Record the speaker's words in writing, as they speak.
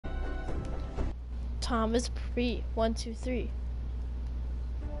Tom is pre 1, 2, 3. Is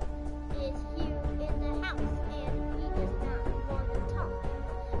here in the house, and he does not want to talk.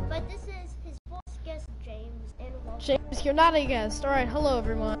 But this is his first guest, James, and welcome. James, you're not a guest. Alright, hello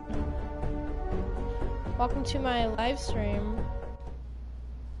everyone. Welcome to my live stream.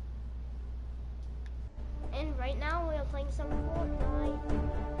 And right now we are playing some Fortnite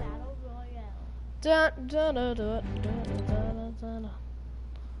Battle Royale. Dun, dun, dun, dun, dun, dun, dun, dun.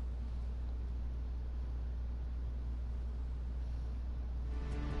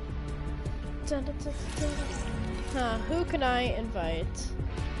 Dun, dun, dun, dun, dun. Who can I invite?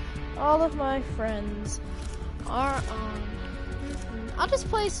 All of my friends are on. I'll just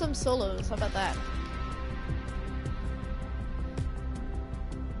play some solos. How about that?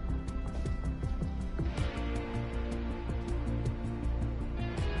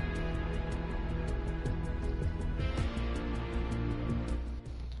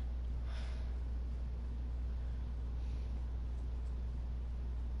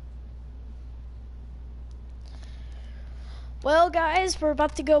 Well, guys, we're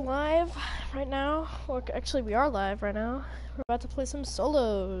about to go live right now. Or actually, we are live right now. We're about to play some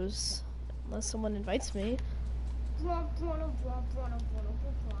solos, unless someone invites me.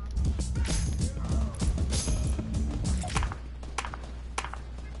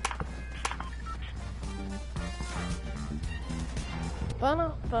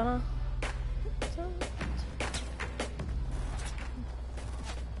 Bana, bana.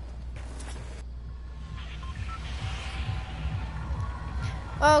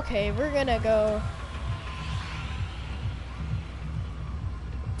 Okay, we're gonna go.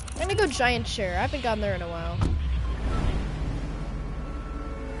 I'm gonna go giant share. I haven't gotten there in a while.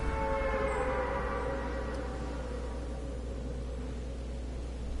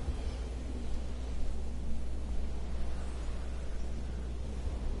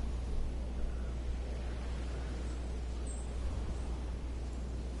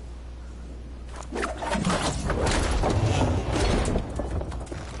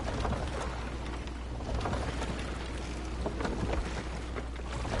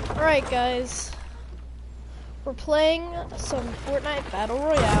 Alright guys, we're playing some Fortnite Battle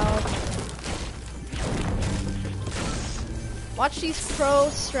Royale. Watch these pro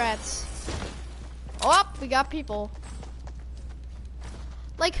strats. Oh, we got people.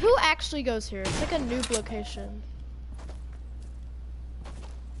 Like, who actually goes here? It's like a noob location.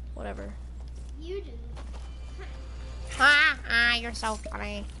 Whatever. You do. Ha, you're so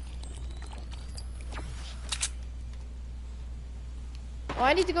funny. Oh,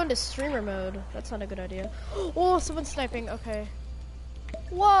 I need to go into streamer mode. That's not a good idea. Oh, someone's sniping. Okay.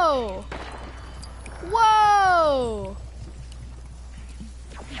 Whoa! Whoa!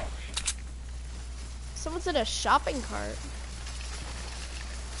 Someone's in a shopping cart.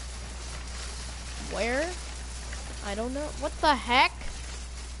 Where? I don't know. What the heck?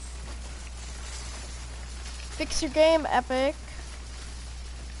 Fix your game, Epic.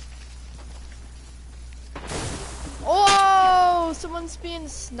 Oh, someone's being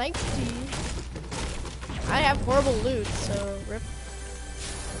sniped. I have horrible loot, so rip.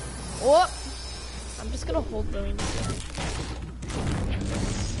 Oh, I'm just gonna hold those.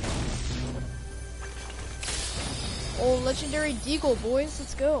 Oh, legendary deagle, boys,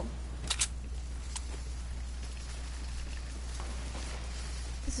 let's go.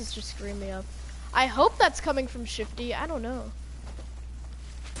 This is just screwing me up. I hope that's coming from Shifty. I don't know.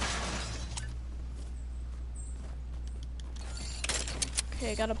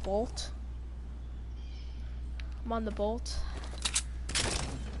 Okay, I got a bolt. I'm on the bolt.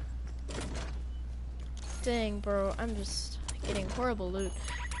 Dang, bro, I'm just getting horrible loot.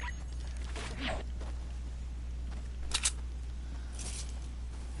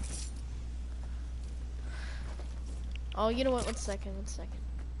 Oh, you know what? One second.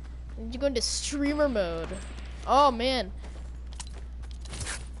 I need to go into streamer mode. Oh, man.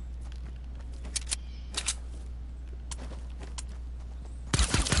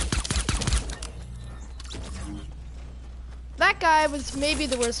 That guy was maybe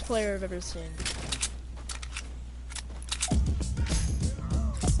the worst player I've ever seen.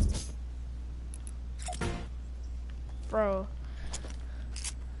 Bro.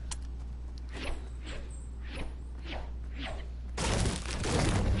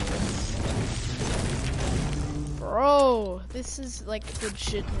 Bro, this is like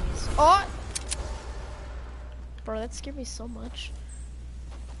legit news. Oh! Bro, that scared me so much.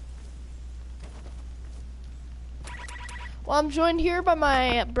 Well, I'm joined here by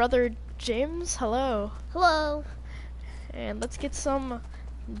my brother James. Hello. Hello. And let's get some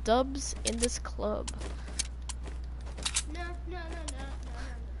dubs in this club. No.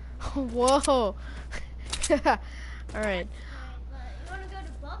 Whoa. All right. Alright, but you wanna go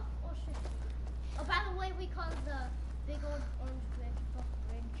to Buff or Shifty? Oh, by the way, we call the big old orange bridge Buff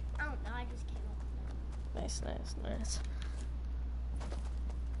Bridge. I don't know, I just came up with Nice, nice, nice.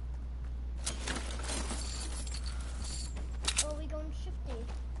 that. Or are we going Shifty?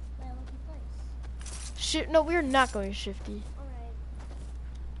 My lucky place. No, we're not going Shifty.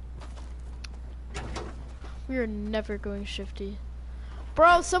 Alright. We are never going Shifty.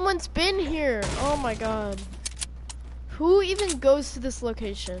 Bro, someone's been here. Oh my god. Who even goes to this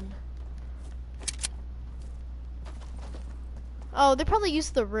location? Oh, they probably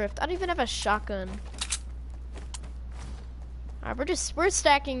used the rift. I don't even have a shotgun. Alright, we're just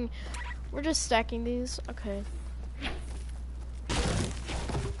stacking these. Okay.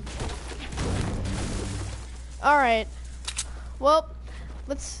 Alright. Well,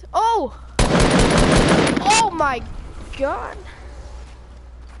 let's oh my god.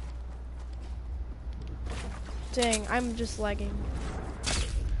 Dang, I'm just lagging.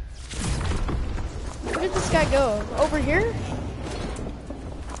 Where did this guy go? Over here?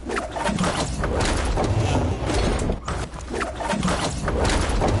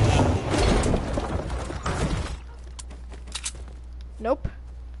 Nope.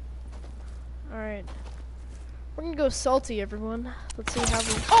 Alright. We're gonna go salty, everyone. Let's see how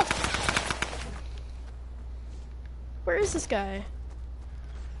we... Oh! Where is this guy?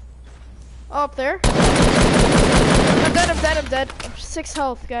 Oh, up there? I'm dead, I'm dead, I'm dead. 6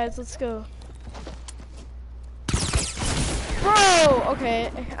 health, guys. Let's go. Bro! Okay,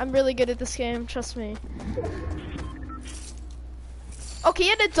 I'm really good at this game. Trust me. Okay, he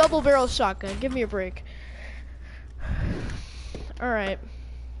had a double barrel shotgun. Give me a break. Alright.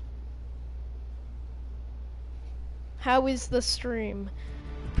 How is the stream?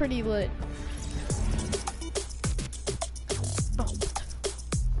 Pretty lit. Oh.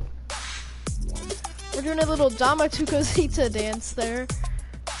 We're doing a little Dama Tukosita dance there.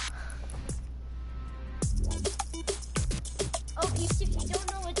 Oh, peeps, if you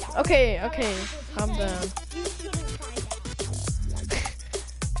don't know what that Okay, Dama okay. Tukosita Calm is, down. you shouldn't find out.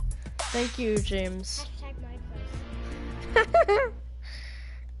 Thank you, James. Hashtag my place.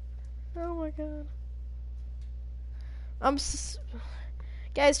 Oh my god.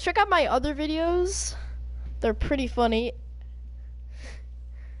 Guys, check out my other videos. They're pretty funny.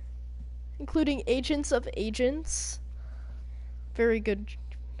 Including Agents of Agents. Very good.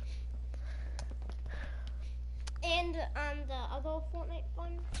 And the other Fortnite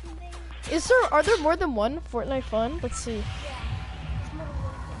Fun thing. Are there more than one Fortnite Fun? Let's see. Yeah. There's more than one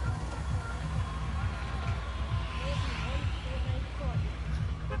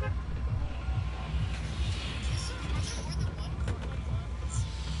Fortnite Fun.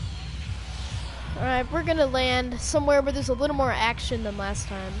 Alright, we're gonna land somewhere where there's a little more action than last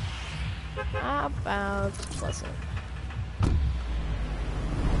time. About Pleasant.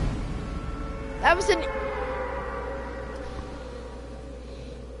 That was an...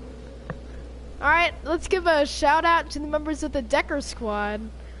 Alright, let's give a shout out to the members of the Decker Squad.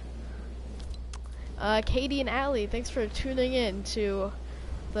 Katie and Allie, thanks for tuning in to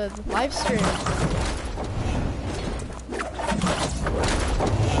the live stream.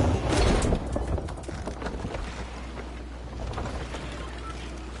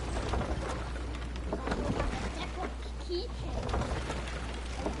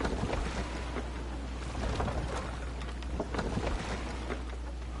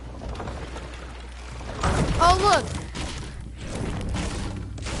 Oh, look!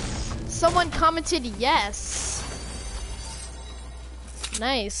 Someone commented yes.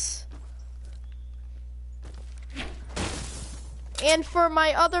 Nice. And for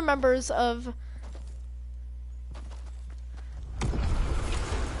my other members of...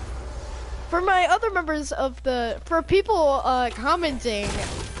 For people commenting,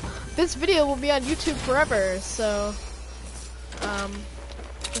 this video will be on YouTube forever, so...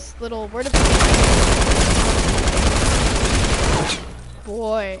 Just little word of...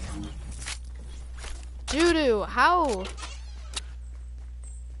 Boy. Doo-doo, how?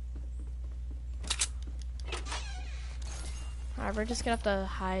 Alright, we're just gonna have to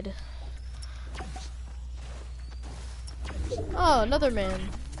hide. Oh, another man.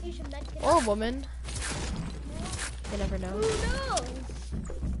 Or a woman. You never know. Who knows?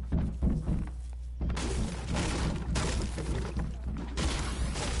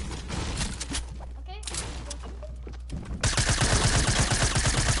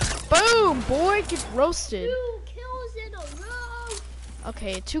 Boom, boy, get roasted. 2 kills in a row.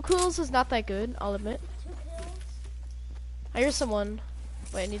 Okay, 2 kills is not that good, I'll admit. 2 kills. I hear someone.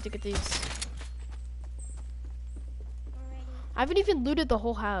 Wait, I need to get these. Alrighty. I haven't even looted the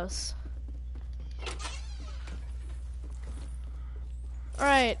whole house.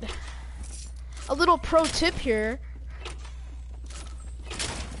 Alright. A little pro tip here.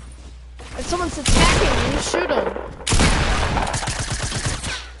 If someone's attacking you, shoot them.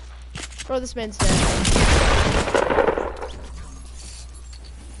 Bro, this man's dead.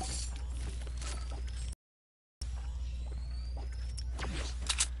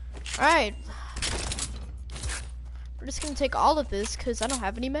 Alright. We're just gonna take all of this because I don't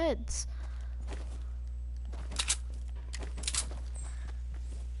have any meds.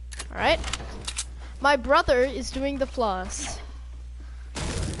 Alright. My brother is doing the floss.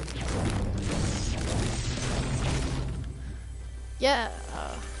 Yeah.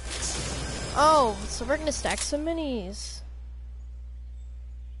 Oh, so we're gonna stack some minis.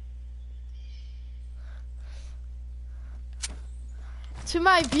 To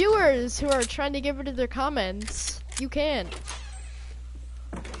my viewers who are trying to get rid of their comments, you can.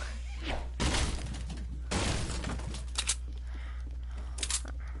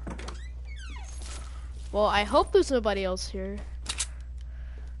 Well, I hope there's nobody else here.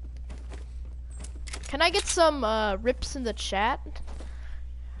 Can I get some rips in the chat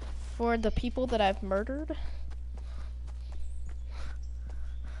for the people that I've murdered?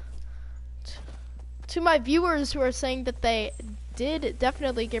 To my viewers who are saying that they did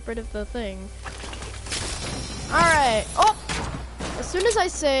definitely get rid of the thing. Alright. Oh! As soon as I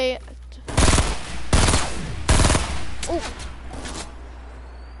say... Oh!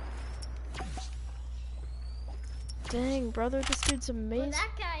 Dang, brother, this dude's amazing. Well,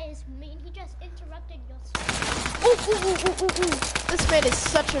 that guy is mean. He just interrupted your stream. Ooh. This man is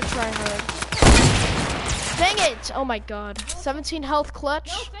such a tryhard. Dang it! Oh my god. 17 health clutch.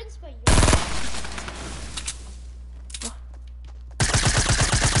 No offense, but you.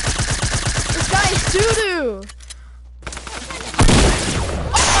 This guy's doo-doo!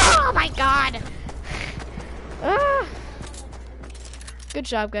 Oh my god! Ah. Good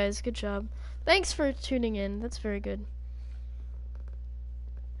job, guys. Good job. Thanks for tuning in. That's very good.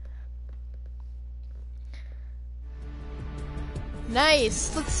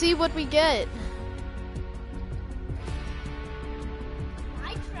 Nice. Let's see what we get.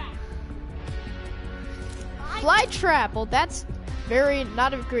 Fly trap. Well, that's very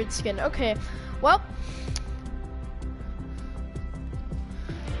not a great skin. Okay. Well.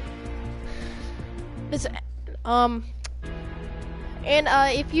 This, and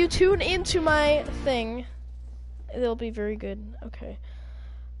if you tune into my thing, it'll be very good. Okay.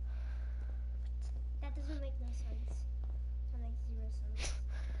 That doesn't make no sense. That makes zero sense.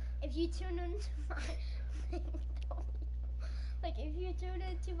 If you tune into my thing, like if you tune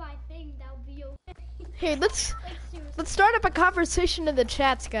into my thing, that'll be okay. Hey, let's Like, start up a conversation in the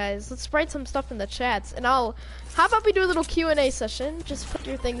chats, guys. Let's write some stuff in the chats, and how about we do a little Q&A session? Just put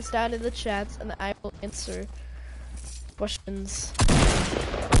your things down in the chats, and I will answer questions.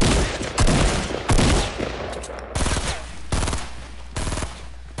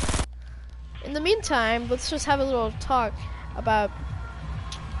 In the meantime, let's just have a little talk about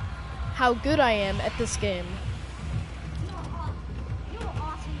how good I am at this game. you're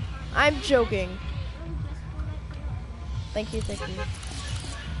awesome. I'm joking. Thank you.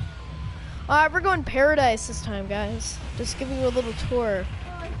 Alright, we're going paradise this time, guys. Just giving you a little tour.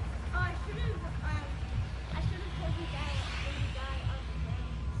 I should have told you that when you die on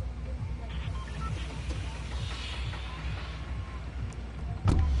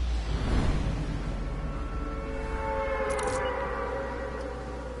the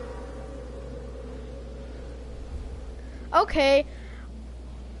ground. Okay.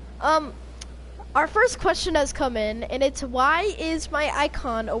 Our first question has come in, and it's, why is my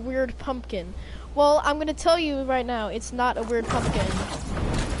icon a weird pumpkin? Well, I'm gonna tell you right now, it's not a weird pumpkin.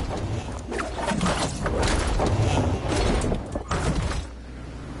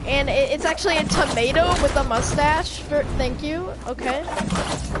 And it's actually a tomato with a mustache. Thank you. Okay.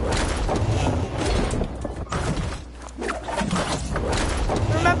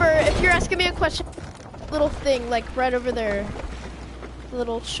 Remember, if you're asking me a question, little thing, like right over there.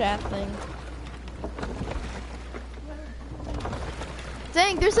 Little chat thing.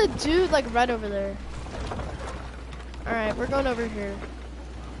 Dang, there's a dude like right over there. Alright, we're going over here.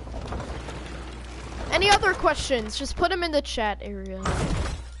 Any other questions? Just put them in the chat area.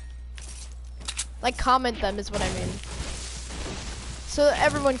 Like comment them is what I mean. So that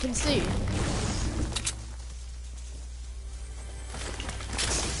everyone can see.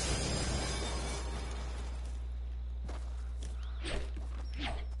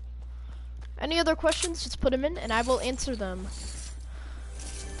 Any other questions? Just put them in and I will answer them.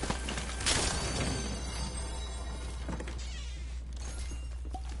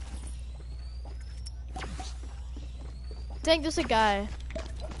 Dang, there's a guy.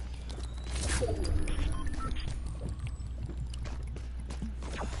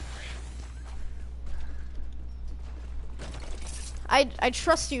 I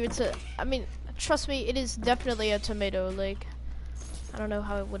trust you. I mean, trust me, it is definitely a tomato. Like, I don't know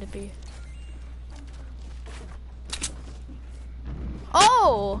how it wouldn't be.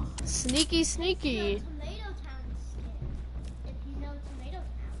 Oh, sneaky, sneaky. Tomato Town skit. If you know Tomato Town,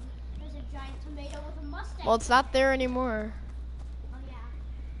 there's a giant tomato with a mustache. Well, it's not there anymore. Oh yeah.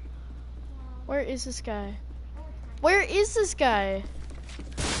 Well, Where is this guy? oh, it's Where is this guy?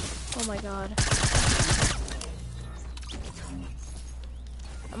 Oh my god.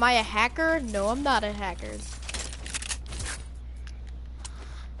 Am I a hacker? No, I'm not a hacker.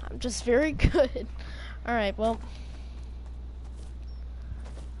 I'm just very good. Alright, well.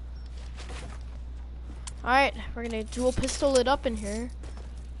 Alright, we're gonna dual pistol it up in here.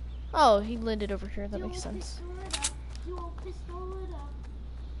 Oh, he landed over here. That makes sense. Dual pistol it up.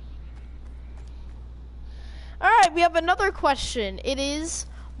 Alright, we have another question. It is,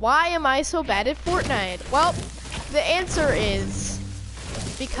 why am I so bad at Fortnite? Well, the answer is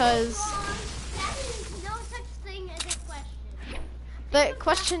because That is no such thing as a question. the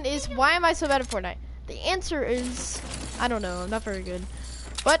question is, why am I so bad at Fortnite? The answer is, I don't know. I'm not very good.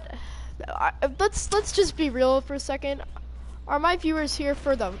 But let's just be real for a second. Are my viewers here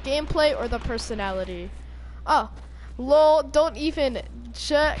for the gameplay or the personality? Oh, lol, don't even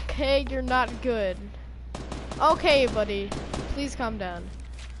check. Hey, you're not good. Okay, buddy, please calm down.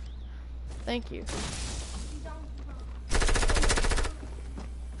 Thank you.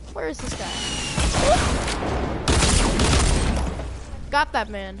 Where is this guy? Got that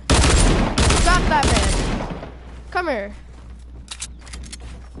man. Got that man. Come here.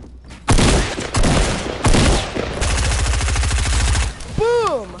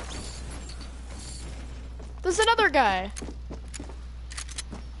 Boom! There's another guy.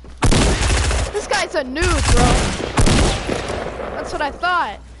 This guy's a noob, bro. That's what I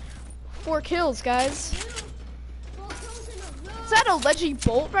thought. 4 kills, guys. Is that a leggy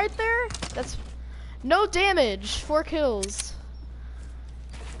bolt right there? That's no damage. 4 kills.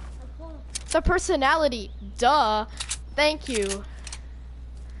 The personality. Duh. Thank you.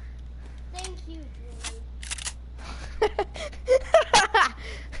 Thank you, Julie.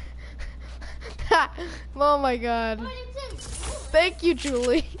 Oh my god. But it's in Thank you,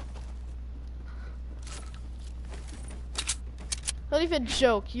 Julie. Don't even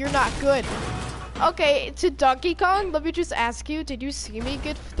joke. You're not good. Okay, to Donkey Kong, let me just ask you, did you see me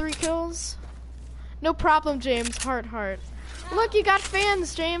get 3 kills? No problem, James. Heart, heart. Look, you got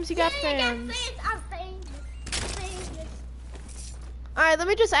fans, James. You got fans. I'm famous. Alright, let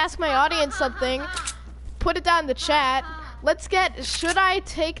me just ask my audience something. Put it down in the chat. Let's get, should I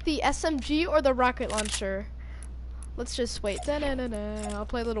take the SMG or the rocket launcher? Let's just wait. Da-na-na-na. I'll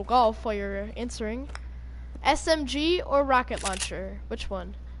play a little golf while you're answering. SMG or rocket launcher? Which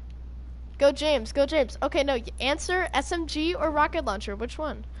one? Go James, go James. Okay, no, answer SMG or rocket launcher. Which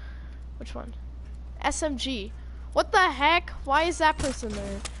one? Which one? SMG. What the heck? Why is that person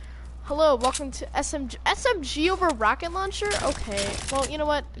there? Hello, welcome to SMG. SMG over rocket launcher? Okay, well, you know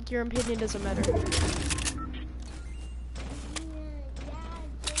what? Your opinion doesn't matter.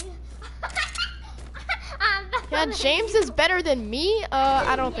 Yeah, James is better than me?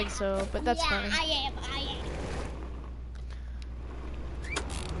 I don't think so, but that's fine. I am.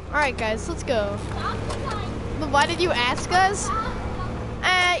 Alright, guys, let's go. Why did you ask us?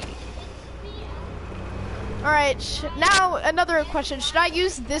 Alright, now another question. Should I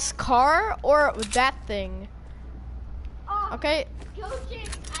use this car or that thing? Okay. Go James,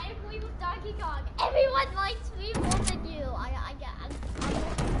 I agree with Donkey Kong. Everyone likes me more than you.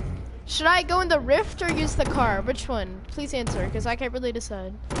 Should I go in the rift or use the car? Which one? Please answer, because I can't really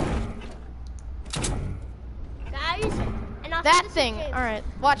decide. Guys, That thing. Alright,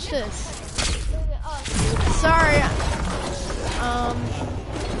 watch this. Sorry.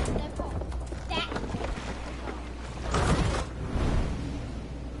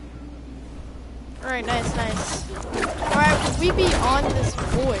 Alright, nice. Alright, we be on this,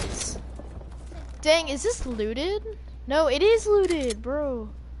 boys. Dang, is this looted? No, it is looted, bro.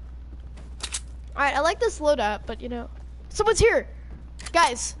 Alright, I like this loadout, but you know, someone's here.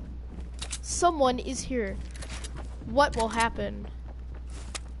 Guys, someone is here. What will happen?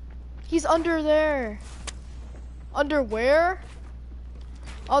 He's under there. Under where?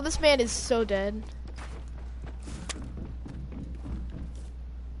 Oh, this man is so dead.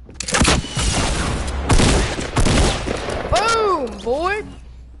 Boom, boy.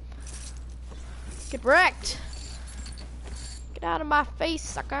 Get wrecked. Get out of my face,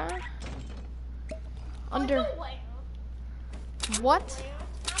 sucker. Under. What?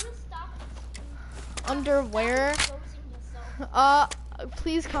 Underwear?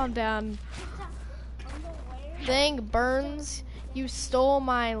 Please calm down. Dang, Burns. You stole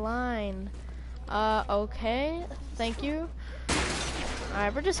my line. Okay. Thank you.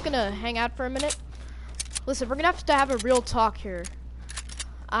 Alright, we're just gonna hang out for a minute. Listen, we're gonna have a real talk here.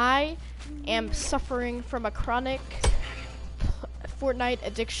 I am suffering from a chronic Fortnite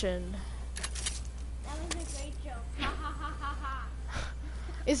addiction. That was a great joke. Ha ha ha ha ha.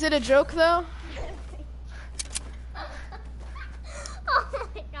 Is it a joke though? Oh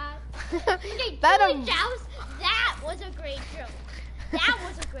my god. Okay, That was a great joke. That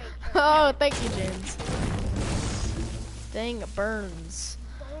was a great joke. Oh, thank you, James. Dang, it burns.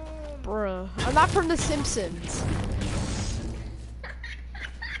 Bruh. I'm not from The Simpsons.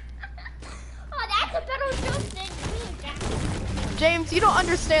 Oh, that's a better joke than me, Jack. James, you don't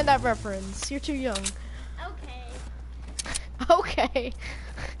understand that reference. You're too young. Okay. Okay.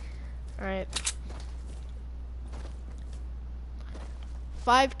 Alright.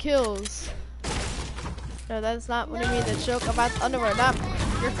 5 kills. No, that's not what I mean. The joke about underwear, not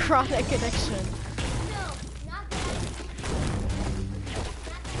your chronic addiction. No, not that.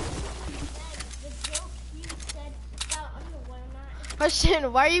 The joke you said about underwear, not.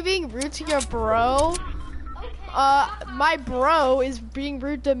 Question, why are you being rude to your bro? Okay. My bro is being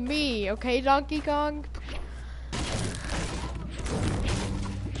rude to me, okay, Donkey Kong?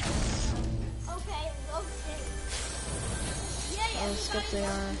 Okay. Yeah, Oh, skip they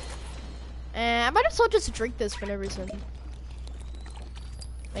are. And I might as well just drink this for no reason.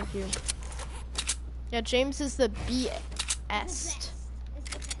 Thank you. Yeah, James is the best. It's the best.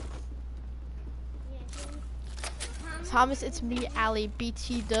 Yeah, Thomas, it's me, Ali,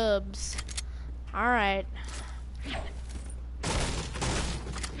 BT dubs. Alright.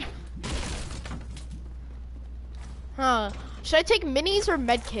 Huh. Should I take minis or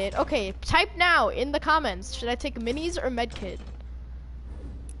medkit? Okay, type now in the comments. Should I take minis or medkit?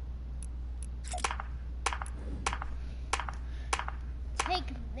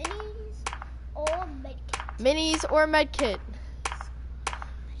 Take minis or medkit. Minis or medkit?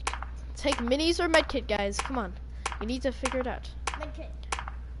 Take minis or medkit, guys. Come on. You need to figure it out. Medkit.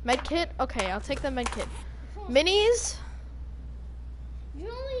 Medkit? Okay, I'll take the medkit. Minis?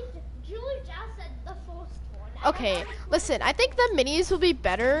 Julie just said the first one. Okay, listen, I think the minis will be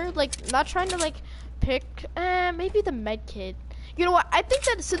better. Like, not trying to, like, pick, maybe the medkit. You know what, I think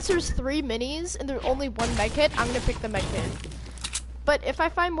that since there's 3 minis and there's only 1 medkit, I'm gonna pick the medkit. But if I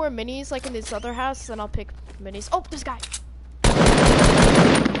find more minis, like in this other house, then I'll pick minis. Oh, there's a guy.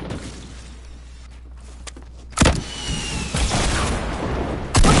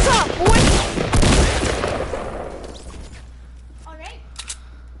 What's up, boy? Alright.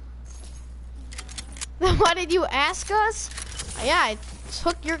 Then why did you ask us? Yeah, I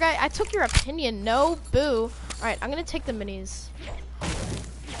took your opinion. No, boo. Alright, I'm gonna take the minis.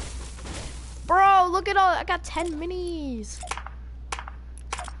 Bro, look at all, I got 10 minis.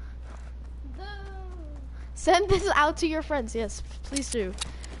 Send this out to your friends. Yes, please do.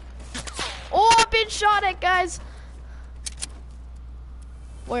 Oh, I've been shot at, guys.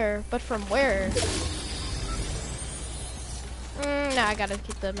 Where? But from where? Nah, I gotta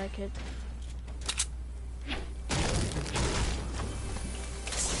keep the medkit.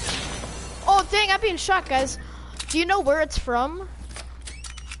 Oh, dang, I'm being shot, guys. Do you know where it's from?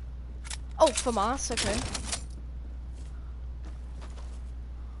 Oh, FAMAS, okay.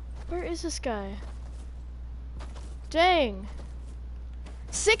 Where is this guy? Dang.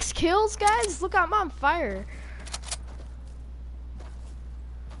 6 kills, guys? Look, I'm on fire.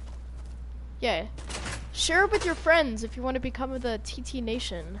 Yeah. Share it with your friends if you want to become the TT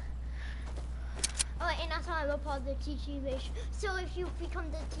Nation. Oh, and that's why I'm a part of the TT Nation. So if you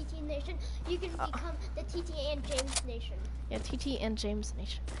become the TT Nation, you can become the TT and James Nation. Yeah, TT and James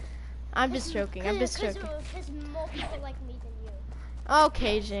Nation. I'm just joking. I'm just joking. Because more people like me than you.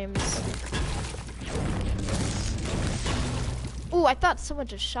 Okay, James. Ooh, I thought someone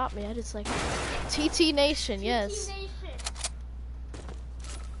just shot me. I just like TT Nation, yes. TT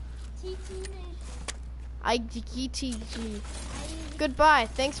Nation. TT Nation. IGTG. Goodbye.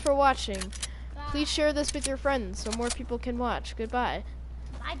 Thanks for watching. Bye. Please share this with your friends so more people can watch. Goodbye.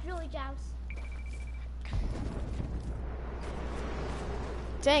 Bye, Julie Joust.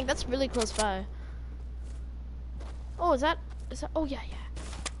 Dang, that's really close by. Oh, is that, oh yeah, yeah.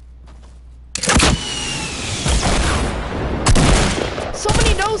 So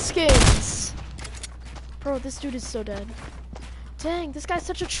many no skins! Bro, this dude is so dead. Dang, this guy's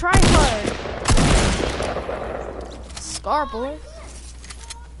such a tryhard. Scar boy.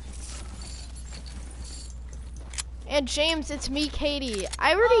 And James, it's me, Katie.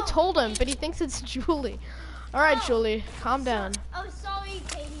 I already told him, but he thinks it's Julie. Alright, Julie, calm down. Oh, sorry,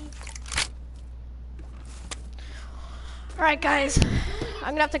 Katie. Alright, guys.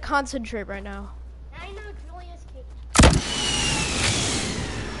 I'm gonna have to concentrate right now. I know Julius Cake.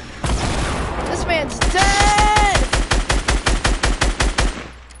 This man's dead!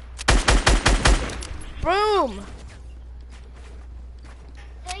 Boom!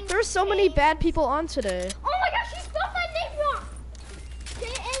 There's so many bad people on today. Oh my gosh, she spelled my name wrong!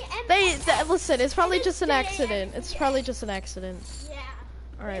 Listen, it's probably just an accident. It's probably just an accident. Yeah.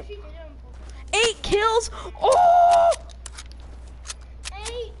 Alright. 8 kills! Oh!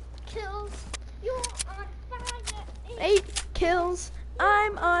 8 kills. You're on fire. 8 kills.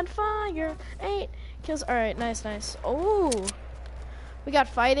 I'm on fire. 8 kills. Alright, nice, nice. Oh! We got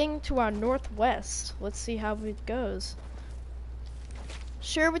fighting to our northwest. Let's see how it goes.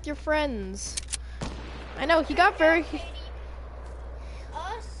 Share with your friends. I know, he got very...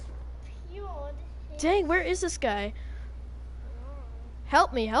 Dang, where is this guy?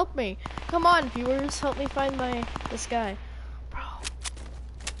 Help me, help me. Come on, viewers, help me find this guy. Bro.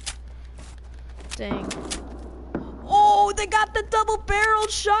 Dang. Oh, they got the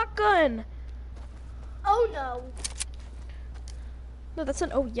double-barreled shotgun. Oh no. No, that's an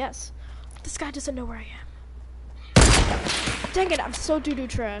oh yes. This guy doesn't know where I am. Dang it, I'm so doo-doo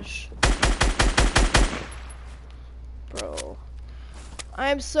trash. Bro.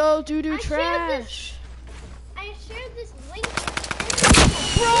 I'm so doo-doo trash. I shared this link.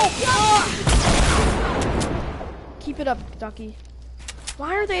 Bro! Keep it up, Ducky.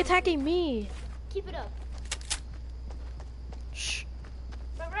 Why are they attacking me? Keep it up. Shh.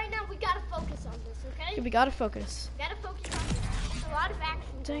 But right now we gotta focus on this, okay? Okay, we gotta focus. Gotta focus on this. There's a lot of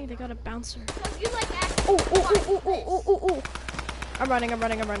action. Dang, they got a bouncer. So if you like action, Oh, oh, oh, oh, oh, oh, oh, oh. I'm running, I'm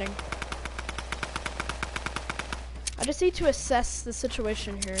running, I'm running. I just need to assess the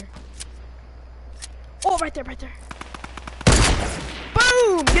situation here. Oh, right there, right there.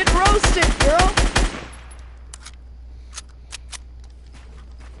 Boom! Get roasted, girl!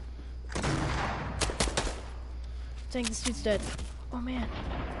 Dang, this dude's dead. Oh, man.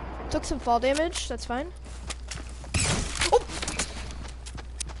 Took some fall damage, that's fine. Oh!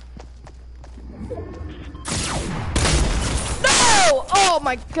 No! Oh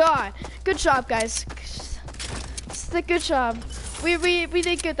my god! Good job, guys. Good job. We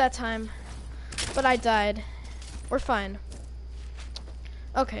did good that time. But I died. We're fine.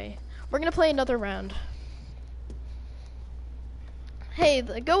 Okay. We're gonna play another round. Hey,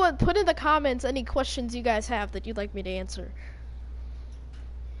 go and put in the comments any questions you guys have that you'd like me to answer.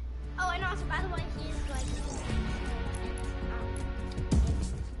 Oh, and also, by the way, he's like...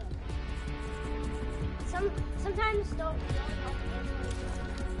 sometimes don't really have to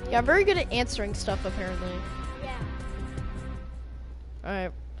answer. Yeah, I'm very good at answering stuff, apparently. Yeah.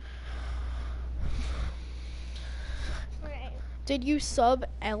 Alright. Alright. Did you sub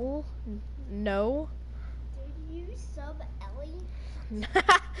L? No. Did you sub Ellie?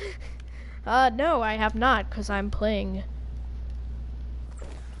 No, I have not, because I'm playing.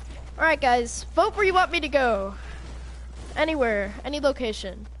 Alright, guys. Vote where you want me to go. Anywhere. Any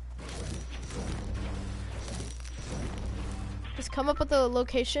location. Just come up with a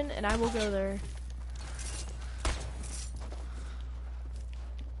location, and I will go there.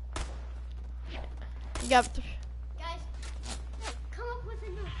 You got... Guys, come up with a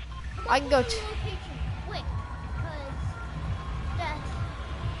new... I can go location. Quick, because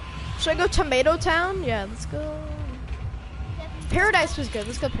that's... Should I go Tomato Town? Yeah, let's go. Paradise was good.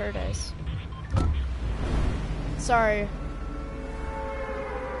 Let's go Paradise. Sorry.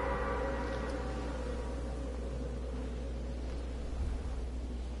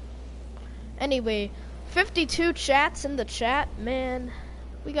 Anyway, 52 chats in the chat, man.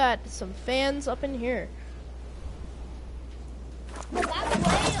 We got some fans up in here. By the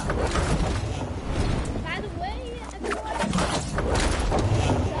way, everyone...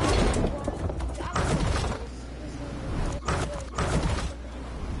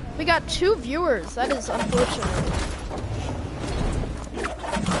 We got 2 viewers. That is unfortunate.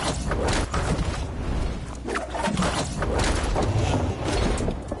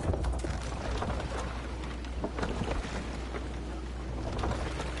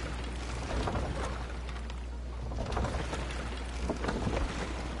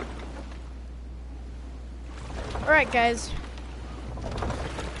 Alright, guys.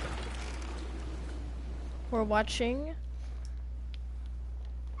 We're watching.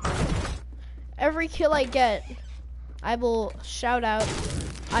 Every kill I get, I will shout out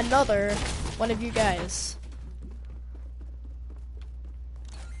another one of you guys.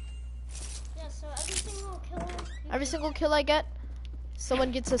 Yeah, so Every single kill I get,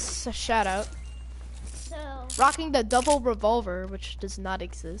 someone gets a shout out. So... Rocking the double revolver, which does not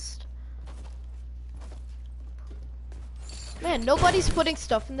exist. Man, nobody's putting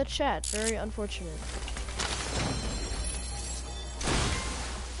stuff in the chat. Very unfortunate.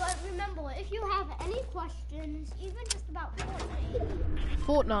 But remember, if you have any questions, even just about Fortnite.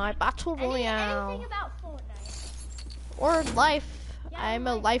 Fortnite, Battle Royale. Anything about Fortnite. Or life. Yeah, I'm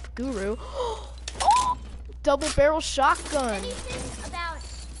a life guru. Double barrel shotgun. Anything about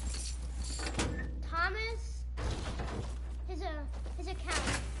Thomas, his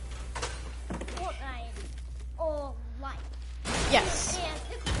account, Fortnite, or life. Yes. And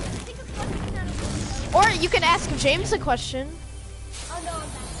pick a question out of Or you can ask James a question. Oh no, I'm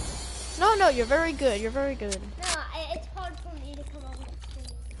bad. No, you're very good. You're very good. No, it's hard for me to come up with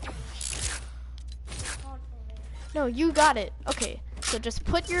things. It's hard for me. No, you got it. Okay, so just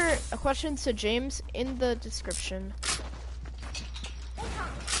put your questions to James in the description. Or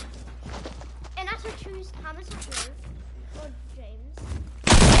Thomas. And I should choose Thomas or James.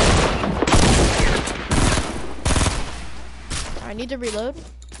 I need to reload.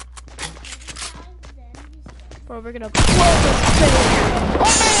 Bro, we're gonna.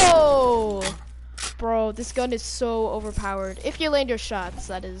 Oh! Bro, this gun is so overpowered. If you land your shots,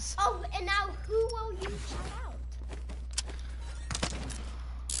 that is. Oh, and now who will you shout out?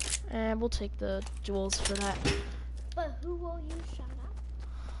 And we'll take the jewels for that. But who will you shout out?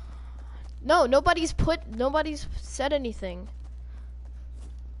 No, nobody's said anything.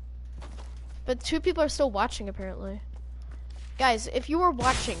 But 2 people are still watching apparently. Guys, if you are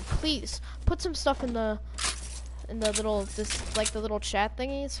watching, please put some stuff in the little the little chat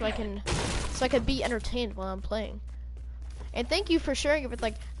thingy so I can be entertained while I'm playing. And thank you for sharing it with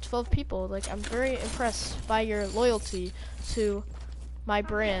like 12 people. Like I'm very impressed by your loyalty to my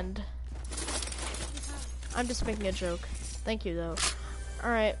brand. I'm just making a joke. Thank you though. All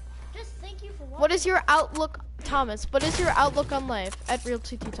right. Just thank you for watching. What is your outlook, Thomas? What is your outlook on life at Real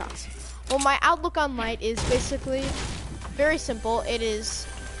TT Talks? Well, my outlook on life is basically very simple. It is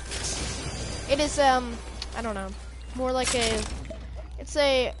I don't know, more like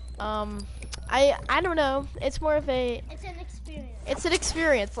I don't know. It's more of a. It's an experience. It's an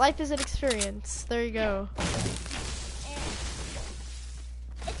experience. Life is an experience. There you go. And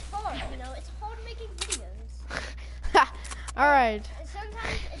it's hard, you know. It's hard making videos. All right.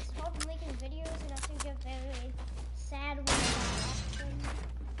 Sometimes it's hard making videos, and I think get very sad when I watch them.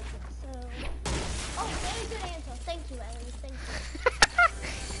 So, oh, very good answer. Thank you, Ellie. Thank you.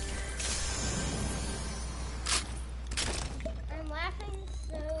 I'm laughing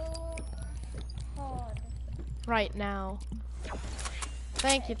so hard. Right now.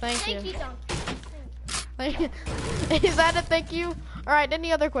 Thank you. Thank you, Donkey. Thank you. Is that a thank you? All right.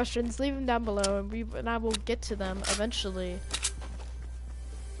 Any other questions? Leave them down below, and I will get to them eventually.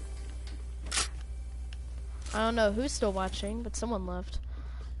 I don't know who's still watching, but someone left.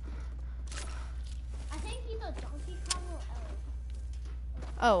 I think either Donkey Kong or Ellie.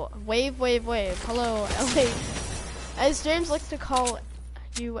 Oh, wave. Hello, Ellie. As James likes to call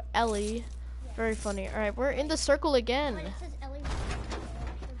you, Ellie. Very funny. All right, we're in the circle again. When it says Ellie,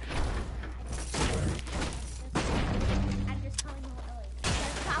 I'm just calling her Ellie. You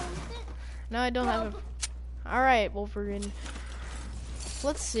have a problem with it? No, I don't have a. All right, Wolverine.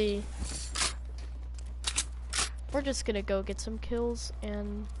 Let's see. We're just gonna go get some kills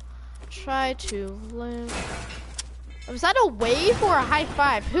and try to live. Was that a wave or a high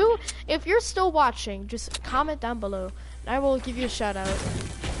five? Who, if you're still watching, just comment down below and I will give you a shout out.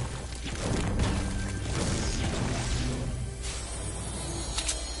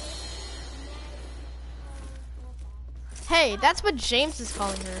 Hey, that's what James is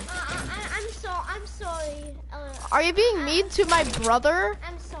calling her. I'm sorry. Are you being mean to my brother?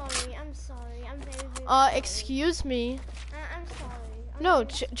 I'm sorry. I'm very Excuse me. I'm sorry. No,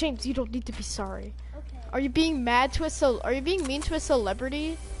 James, you don't need to be sorry. Okay. Are you being mad to are you being mean to a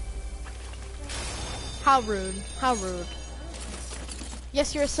celebrity? How rude. How rude.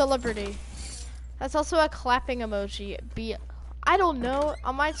 Yes, you're a celebrity. That's also a clapping emoji. I don't know.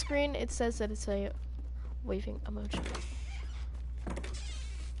 On my screen, it says that it's a waving emoji.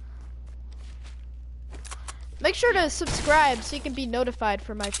 Make sure to subscribe so you can be notified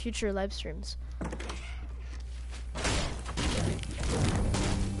for my future live streams.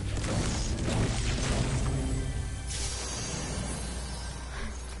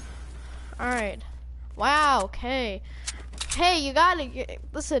 Alright. Wow, okay. Hey, you gotta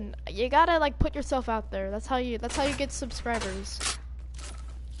listen, you gotta like put yourself out there. That's how you get subscribers.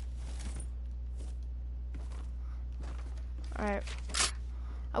 Alright.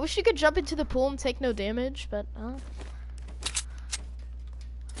 I wish you could jump into the pool and take no damage, but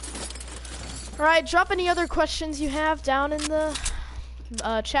Alright, drop any other questions you have down in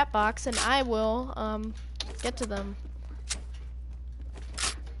the chat box and I will get to them.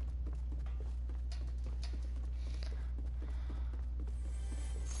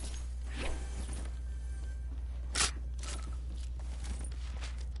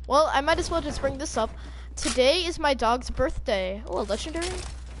 Well, I might as well just bring this up. Today is my dog's birthday. Oh, a legendary.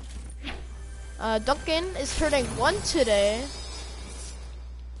 Duncan is turning 1 today.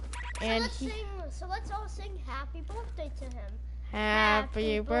 And so let's all sing happy birthday to him.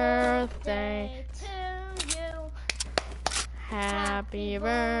 Happy birthday to you. Happy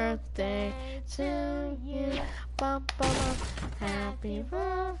birthday to you. Bum, bum, bum. Happy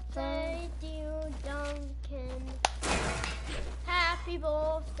birthday, dear Duncan. Happy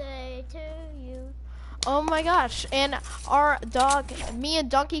birthday to you. Oh my gosh, and our dog, me and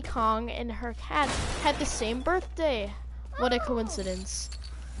Donkey Kong and her cat had the same birthday. What a coincidence.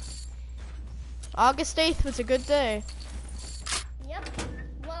 August 8th was a good day. Yep,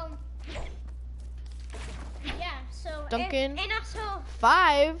 well, yeah, so, Duncan, and also,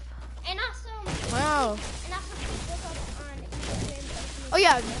 5. and also, Wow. and also, look up on Instagram. Oh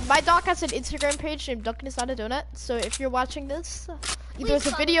yeah, my dog has an Instagram page named Duncan is not a donut, so if you're watching this, either as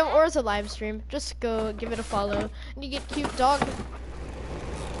a video or as a live stream, just go give it a follow, and you get cute dog.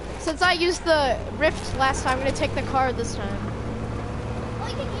 Since I used the Rift last time, I'm gonna take the car this time. Oh,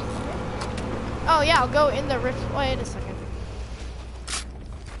 you can use the Rift. Oh yeah, I'll go in the Rift. Wait a second.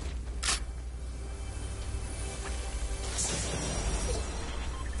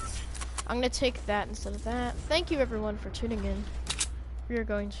 I'm gonna take that instead of that. Thank you everyone for tuning in. We are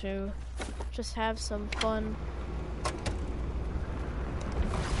going to just have some fun.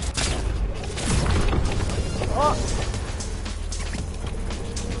 Oh!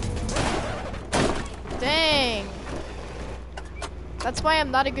 Dang! That's why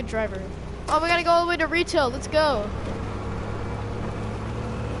I'm not a good driver. Oh, we gotta go all the way to retail. Let's go.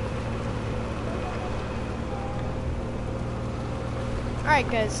 Alright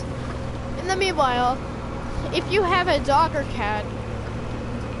guys, in the meanwhile, if you have a dog or cat,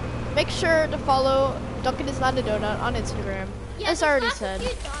 make sure to follow Duncan is not a donut on Instagram, as I already said.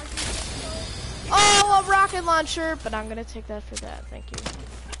 Oh, a rocket launcher, but I'm gonna take that for that, thank you.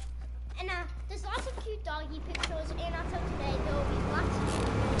 And there's lots of cute doggy pictures, and also today there will be lots of cute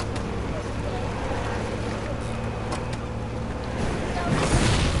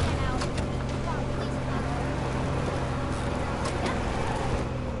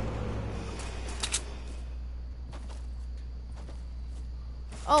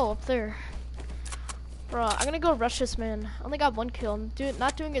Oh, up there. Bro, I'm gonna go rush this man. I only got 1 kill. I'm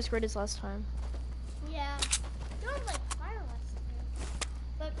not doing as great as last time. Yeah. Don't like fire last time.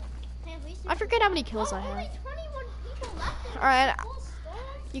 But hey, at least I forget how many kills I only had. 21 people left. Alright,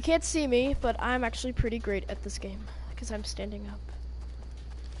 you can't see me, but I'm actually pretty great at this game because I'm standing up.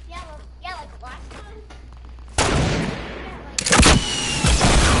 Yeah, well, yeah, like last time.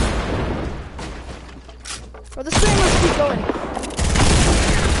 Bro, this thing must keep going.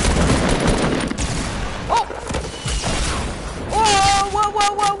 Oh! Whoa, whoa,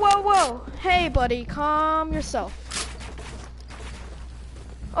 whoa, whoa, whoa, whoa! Hey, buddy, calm yourself.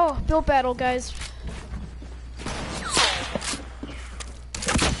 Oh, build battle, guys.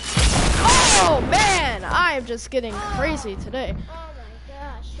 Oh man, I'm just getting crazy today. Oh my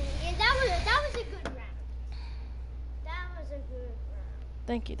gosh! And that was a good round. That was a good round.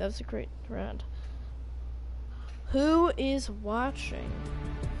 Thank you. That was a great round. Who is watching?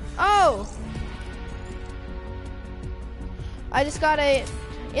 Oh! I just got a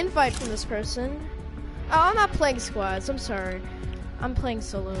invite from this person. Oh, I'm not playing squads. I'm sorry. I'm playing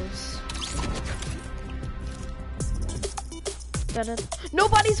solos.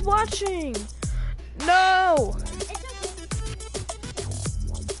 Nobody's watching! No! It's okay.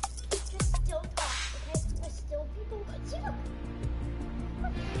 Just still talk, okay? There's still people.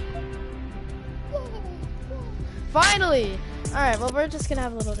 Finally! Alright, well, we're just gonna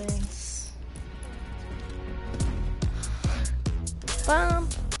have a little dance. Bum,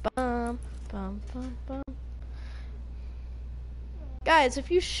 bum, bum, bum, bum. Guys,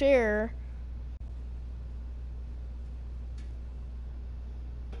 if you share...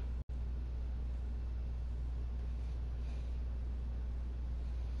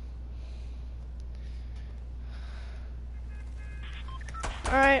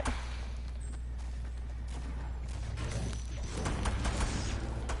 Alright.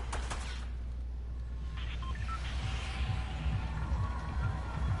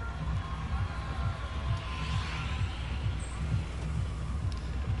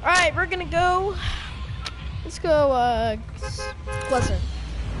 Alright, we're gonna go. Let's go, Pleasant.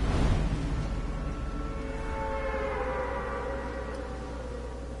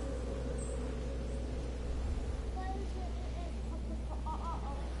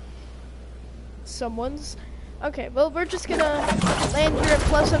 Someone's. Okay, well, we're just gonna land here at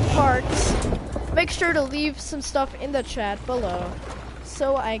Pleasant Parks. Make sure to leave some stuff in the chat below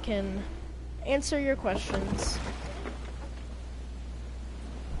so I can answer your questions.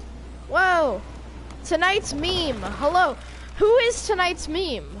 Whoa! Tonight's meme. Hello. Who is tonight's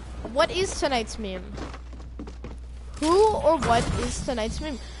meme? What is tonight's meme? Who or what is tonight's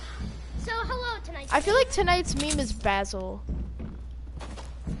meme? So hello tonight. I feel like tonight's meme is Basil.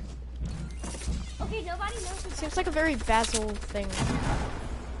 Okay, nobody knows who Seems like a very Basil thing.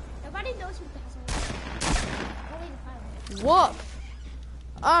 Nobody knows who Basil is. Only the pilot. Woof.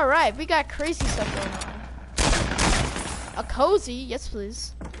 All right, we got crazy stuff going on. A cozy, yes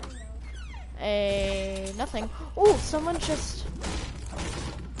please. A nothing. Oh, someone just.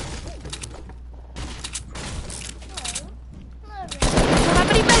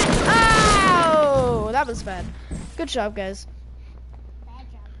 Oh, that was bad. Good job, guys. Bad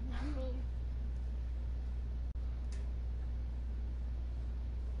job. I mean,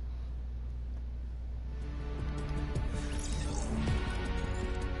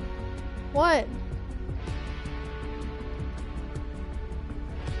 What?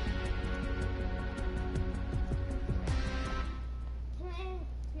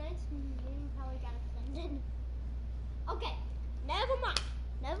 tonight's meeting probably got extended. Okay, never mind.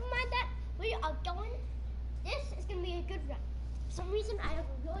 Never mind that. We are going. This is gonna be a good round. For some reason, I have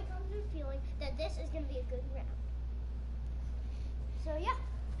a really confident feeling that this is gonna be a good round. So yeah.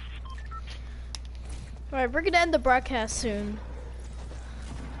 All right, we're gonna end the broadcast soon.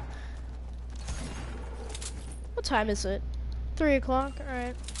 What time is it? 3 o'clock. All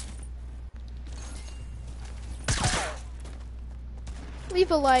right.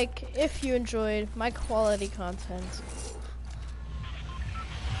 Leave a like if you enjoyed my quality content.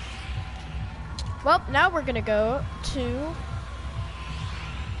 Well, now we're gonna go to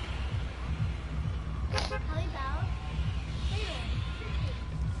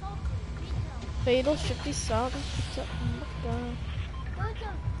Fatal, Shifty, Salty, Pizza.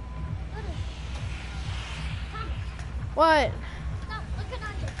 What? Stop looking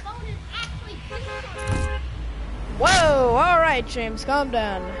on your phone and actually put it Whoa! All right, James, calm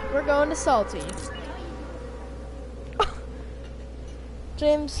down. We're going to Salty.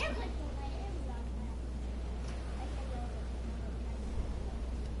 James.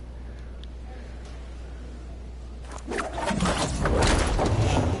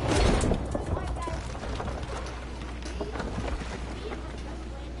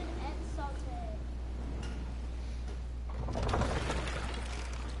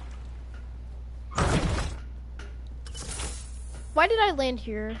 Why did I land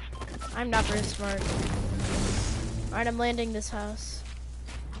here? I'm not very smart. Alright, I'm landing this house.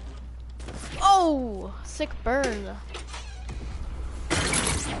 Oh! Sick burn.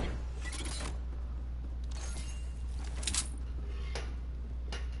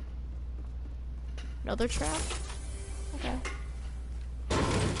 Another trap? Okay.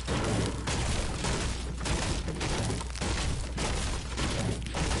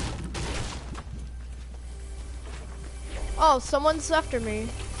 Oh, someone's after me.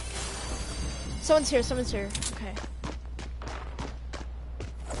 Someone's here, someone's here. Okay.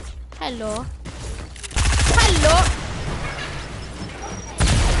 Hello. Hello!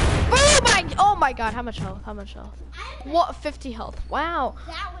 Oh my god, how much health? How much health? What? 50 health. Wow.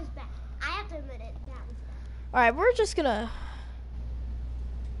 That was bad. I have to admit it. That was bad. Alright, we're just gonna...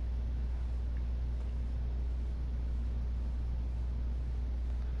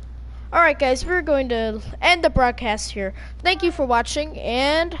 Alright guys, we're going to end the broadcast here. Thank you for watching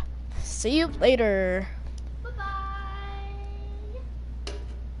and see you later.